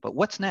logging. But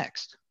what's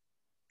next?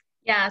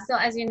 Yeah, so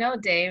as you know,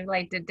 Dave,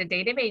 like the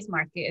database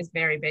market is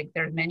very big.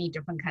 There's many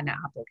different kind of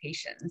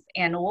applications.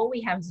 And what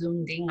we have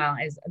zoomed in on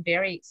is a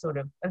very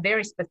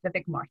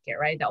specific market,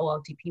 right? The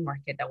OLTP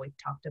market that we've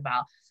talked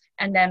about.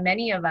 And then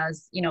many of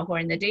us, who are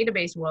in the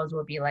database world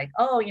will be like,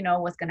 oh,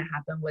 what's going to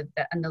happen with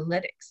the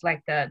analytics,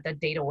 like the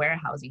data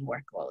warehousing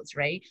workloads,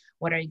 right?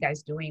 What are you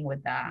guys doing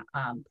with the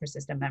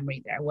persistent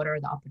memory there? What are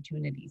the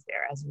opportunities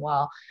there as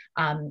well?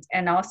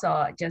 And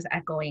also just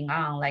echoing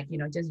on, like,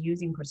 just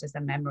using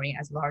persistent memory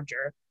as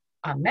larger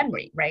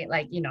memory, right?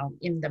 Like,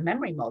 in the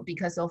memory mode,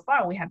 because so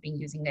far we have been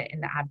using it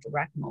in the app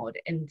direct mode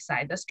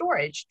inside the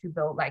storage to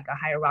build like a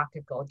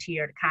hierarchical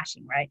tiered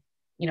caching, right?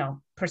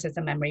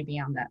 Persistent memory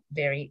being on the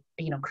very,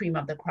 cream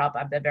of the crop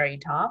at the very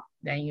top.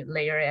 Then you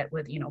layer it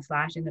with,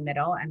 flash in the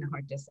middle and the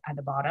hard disk at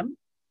the bottom.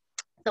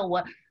 So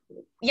what,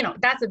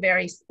 that's a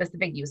very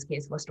specific use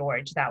case for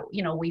storage that,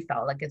 we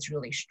felt like it's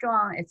really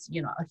strong. It's,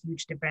 a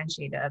huge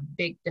differentiator,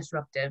 big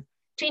disruptive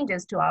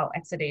changes to our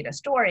Exadata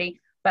story.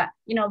 But,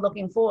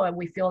 looking forward,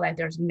 we feel like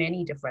there's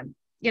many different,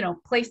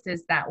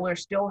 places that we're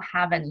still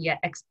haven't yet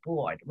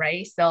explored,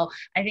 right? So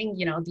I think,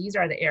 these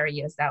are the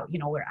areas that,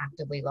 we're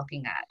actively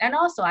looking at. And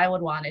also I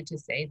would wanted to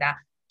say that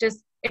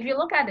just, if you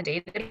look at the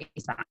database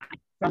side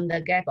from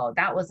the get-go,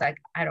 that was like,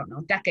 I don't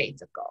know,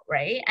 decades ago,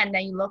 right? And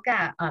then you look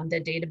at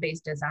the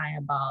database design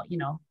about,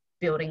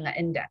 building an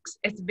index.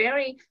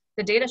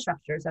 The data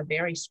structures are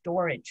very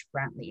storage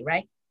friendly,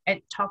 right?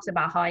 It talks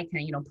about how I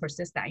can,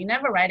 persist that. You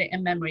never write an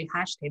in-memory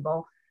hash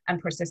table and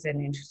persist it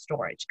into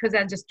storage because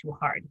that's just too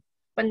hard.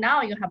 But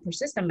now you have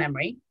persistent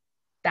memory.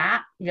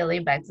 That really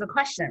begs the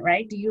question,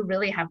 right? Do you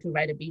really have to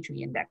write a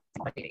B-tree index?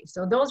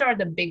 So those are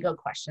the bigger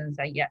questions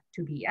that yet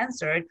to be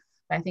answered.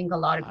 I think a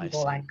lot of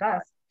people like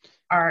us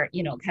are,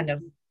 kind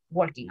of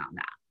working on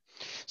that.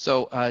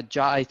 So,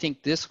 Ja, I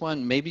think this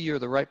one, maybe you're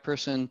the right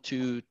person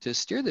to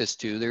steer this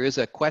to. There is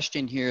a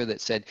question here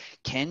that said,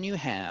 can you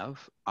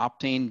have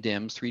Optane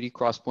DIMMs, 3D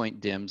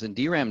crosspoint DIMMs, and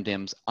DRAM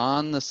DIMMs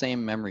on the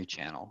same memory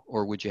channel,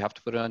 or would you have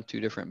to put it on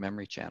two different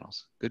memory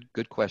channels?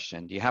 Good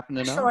question. Do you happen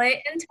to know?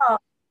 Actually,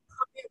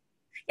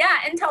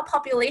 Intel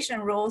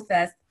population rule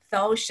says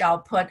thou shall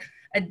put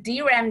a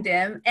DRAM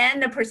DIMM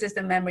and a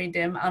persistent memory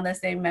DIMM on the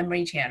same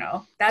memory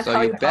channel. That's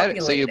how you populate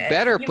it. So you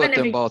better put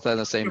them both on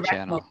the same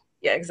channel. Mode.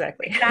 Yeah,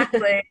 exactly.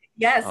 Exactly.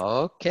 Yes.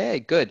 Okay,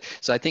 good.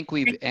 So I think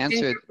we've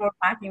answered.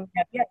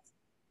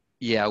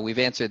 Yeah, we've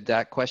answered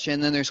that question.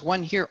 And then there's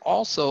one here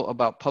also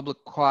about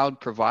public cloud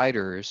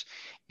providers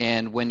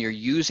And when you're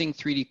using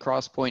 3D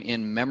Crosspoint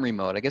in memory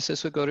mode, I guess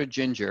this would go to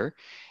Ginger,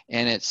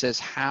 and it says,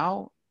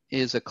 how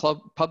is a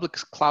public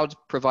cloud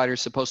provider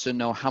supposed to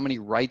know how many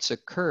writes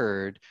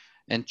occurred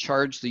and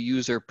charge the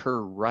user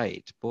per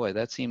write? Boy,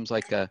 that seems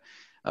like a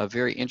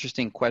very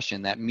interesting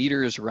question. That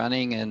meter is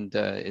running, and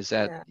is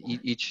that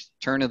each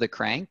turn of the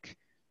crank?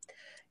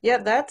 Yeah,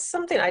 that's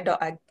something I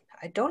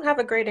don't have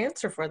a great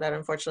answer for that,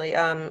 unfortunately.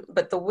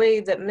 But the way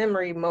that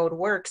memory mode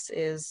works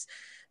is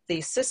the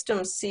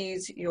system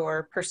sees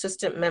your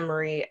persistent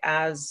memory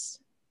as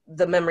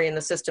the memory in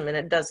the system, and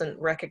it doesn't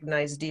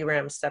recognize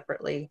DRAM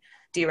separately.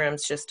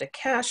 DRAM's just a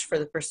cache for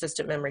the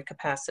persistent memory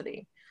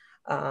capacity.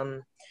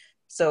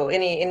 So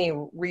any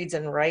reads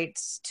and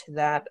writes to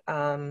that,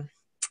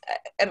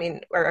 I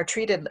mean, are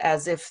treated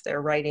as if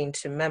they're writing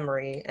to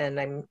memory. And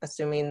I'm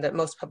assuming that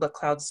most public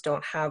clouds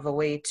don't have a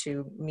way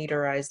to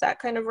meterize that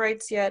kind of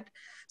writes yet.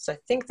 So I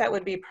think that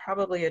would be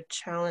probably a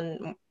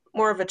challenge,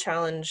 more of a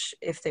challenge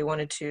if they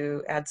wanted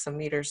to add some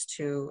meters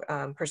to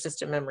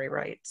persistent memory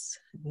writes.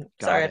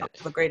 Sorry, I don't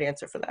have a great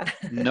answer for that.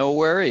 No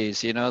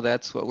worries. You know,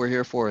 that's what we're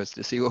here for, is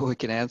to see what we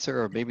can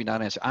answer or maybe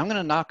not answer. I'm going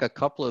to knock a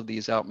couple of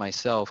these out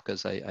myself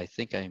because I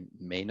think I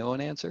may know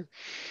an answer.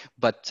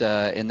 But,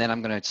 and then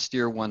I'm going to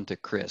steer one to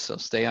Chris. So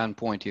stay on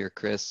point here,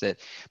 Chris.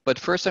 But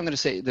first I'm going to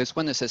say, there's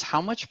one that says, how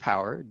much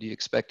power do you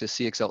expect a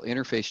CXL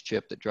interface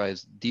chip that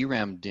drives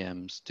DRAM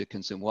DIMMs to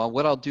consume? Well,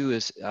 what I'll do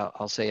is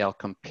I'll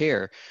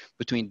compare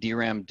between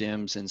DRAM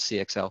DIMMs and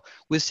CXL.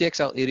 With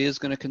CXL, it is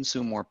going to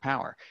consume more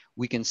power.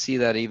 We can see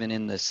that even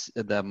in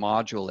the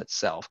module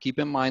itself. Keep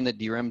in mind that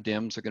DRAM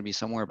DIMMs are going to be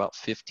somewhere about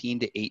 15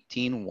 to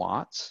 18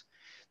 watts.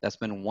 That's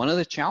been one of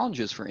the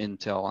challenges for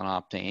Intel on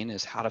Optane,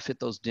 is how to fit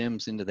those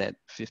DIMMs into that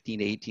 15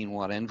 to 18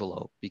 watt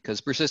envelope,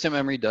 because persistent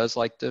memory does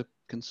like to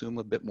consume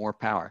a bit more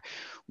power.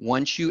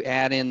 Once you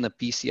add in the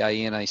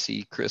PCIe, and I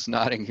see Chris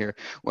nodding here,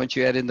 once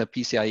you add in the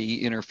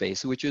PCIe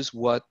interface, which is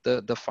what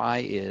the PHY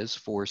is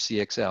for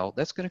CXL,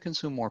 that's going to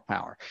consume more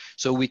power.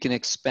 So we can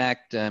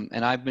expect, and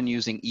I've been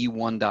using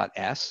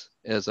E1.S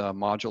as a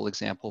module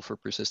example for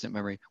persistent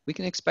memory, we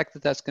can expect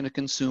that that's going to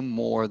consume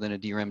more than a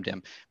DRAM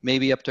DIMM,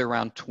 maybe up to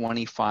around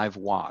 25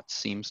 watts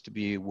seems to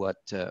be what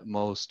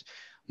most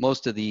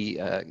of the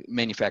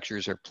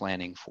manufacturers are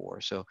planning for.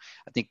 So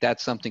I think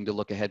that's something to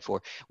look ahead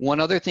for. One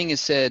other thing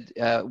is said,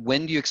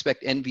 when do you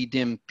expect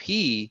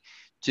NVDIMM-P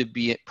to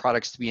be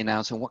products to be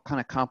announced, and what kind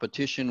of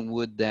competition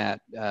would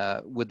that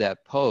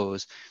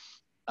pose?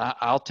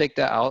 I'll take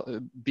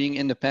that. Being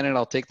independent,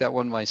 I'll take that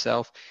one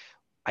myself.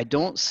 I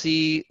don't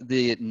see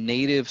the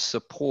native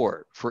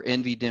support for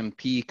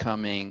NVDIMM-P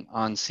coming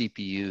on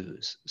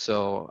CPUs.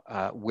 So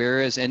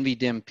whereas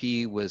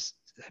NVDIMM-P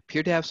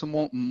appeared to have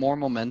some more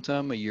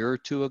momentum a year or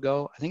two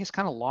ago, I think it's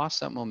kind of lost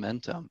that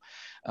momentum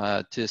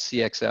to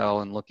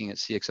CXL and looking at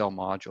CXL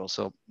modules.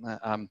 So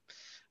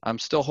I'm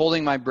still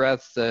holding my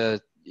breath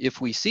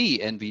if we see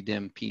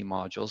NVDIMM-P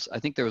modules. I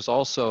think there was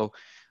also,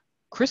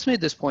 Chris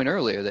made this point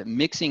earlier, that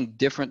mixing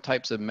different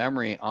types of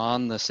memory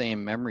on the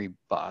same memory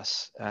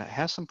bus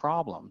has some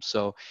problems.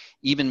 So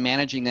even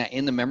managing that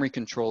in the memory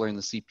controller in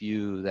the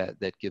CPU,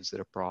 that gives it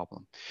a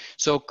problem.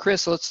 So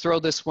Chris, let's throw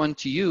this one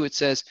to you. It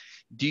says,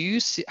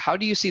 how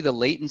do you see the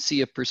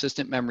latency of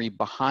persistent memory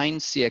behind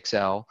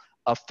CXL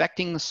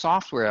affecting the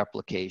software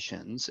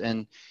applications?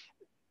 And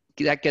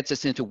that gets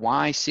us into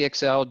why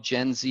CXL,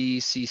 Gen Z,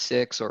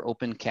 C6, or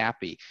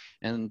OpenCAPI.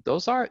 And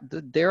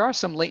there are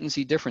some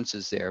latency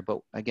differences there, but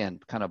again,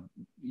 kind of,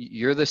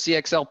 you're the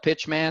CXL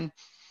pitch man.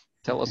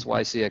 Tell us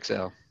why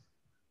CXL.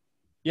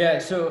 Yeah,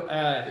 so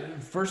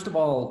first of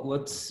all,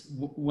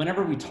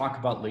 whenever we talk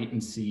about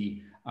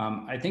latency,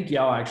 I think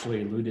Yao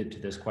actually alluded to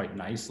this quite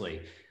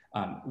nicely.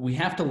 We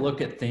have to look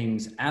at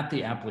things at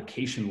the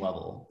application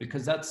level,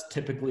 because that's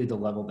typically the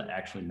level that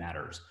actually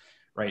matters.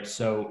 Right.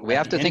 So we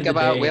have to think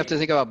about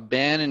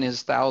Ben and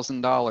his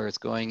 $1,000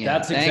 going in.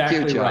 That's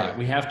exactly right.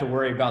 We have to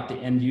worry about the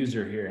end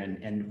user here,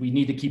 and we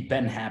need to keep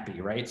Ben happy,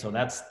 right? So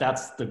that's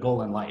the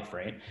goal in life,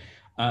 right?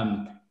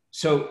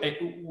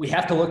 We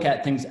have to look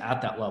at things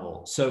at that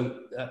level.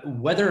 So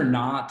whether or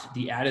not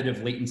the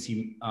additive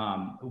latency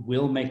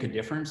will make a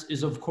difference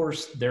is, of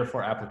course,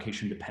 therefore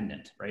application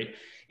dependent, right?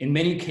 In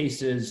many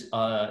cases,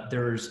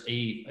 there's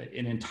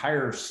an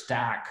entire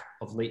stack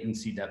of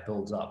latency that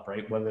builds up,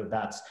 right? Whether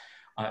that's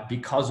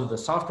because of the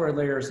software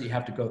layers that you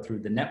have to go through,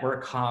 the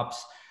network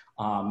hops,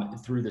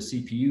 through the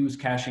CPU's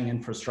caching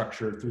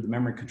infrastructure, through the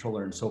memory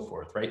controller, and so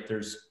forth, right?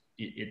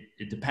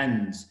 It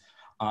depends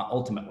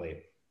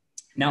ultimately.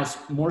 Now,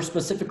 more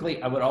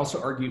specifically, I would also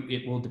argue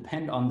it will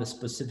depend on the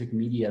specific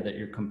media that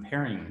you're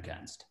comparing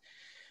against.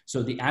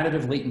 So the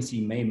additive latency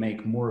may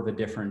make more of a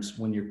difference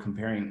when you're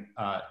comparing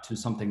to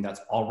something that's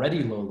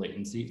already low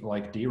latency,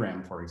 like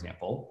DRAM, for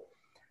example.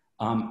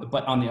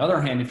 But on the other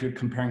hand, if you're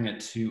comparing it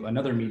to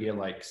another media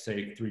like,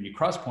 say, 3D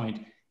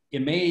Crosspoint,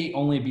 it may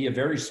only be a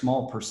very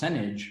small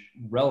percentage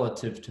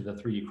relative to the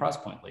 3D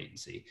Crosspoint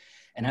latency.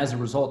 And as a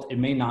result, it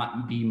may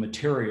not be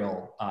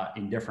material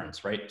in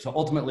difference, right? So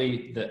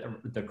ultimately,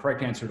 the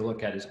correct answer to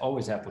look at is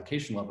always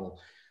application level,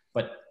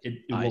 but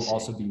it will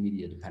also be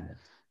media dependent.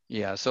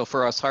 Yeah, so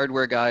for us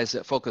hardware guys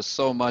that focus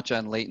so much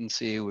on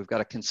latency, we've got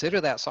to consider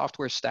that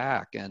software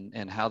stack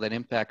and how that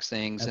impacts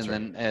things. That's and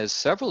right. then as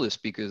several of the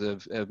speakers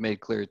have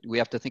made clear, we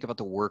have to think about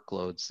the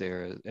workloads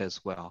there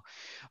as well.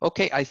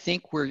 Okay, I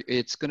think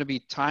it's going to be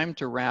time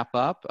to wrap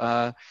up.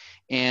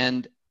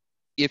 And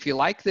if you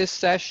like this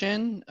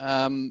session,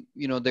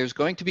 you know, there's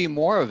going to be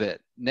more of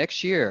it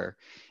next year.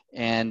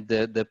 And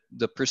the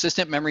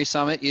Persistent Memory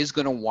Summit is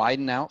going to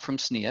widen out from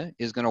SNIA,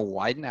 is going to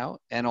widen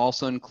out and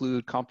also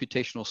include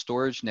computational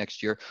storage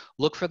next year.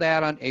 Look for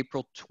that on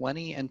April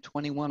 20 and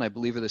 21, I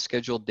believe are the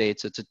scheduled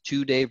dates. It's a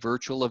 2-day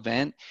virtual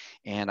event,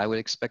 and I would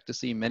expect to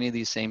see many of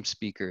these same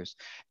speakers.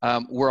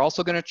 We're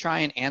also going to try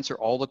and answer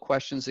all the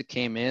questions that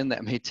came in.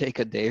 That may take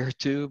a day or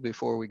two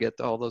before we get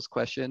to all those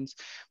questions.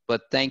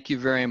 But thank you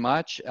very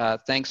much.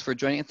 Thanks for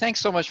joining. And thanks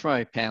so much for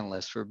my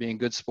panelists for being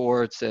good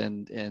sports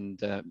and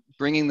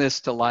bringing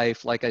this to life.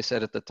 Like I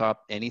said at the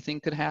top, anything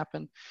could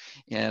happen.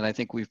 And I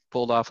think we've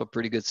pulled off a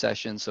pretty good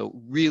session. So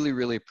really,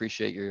 really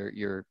appreciate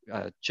your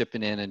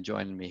chipping in and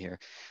joining me here.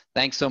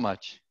 Thanks so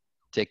much.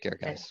 Take care,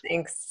 guys.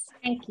 Thanks.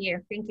 Thank you.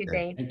 Thank you,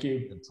 Dave. Thank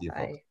you. Good to see you,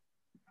 Bye. folks.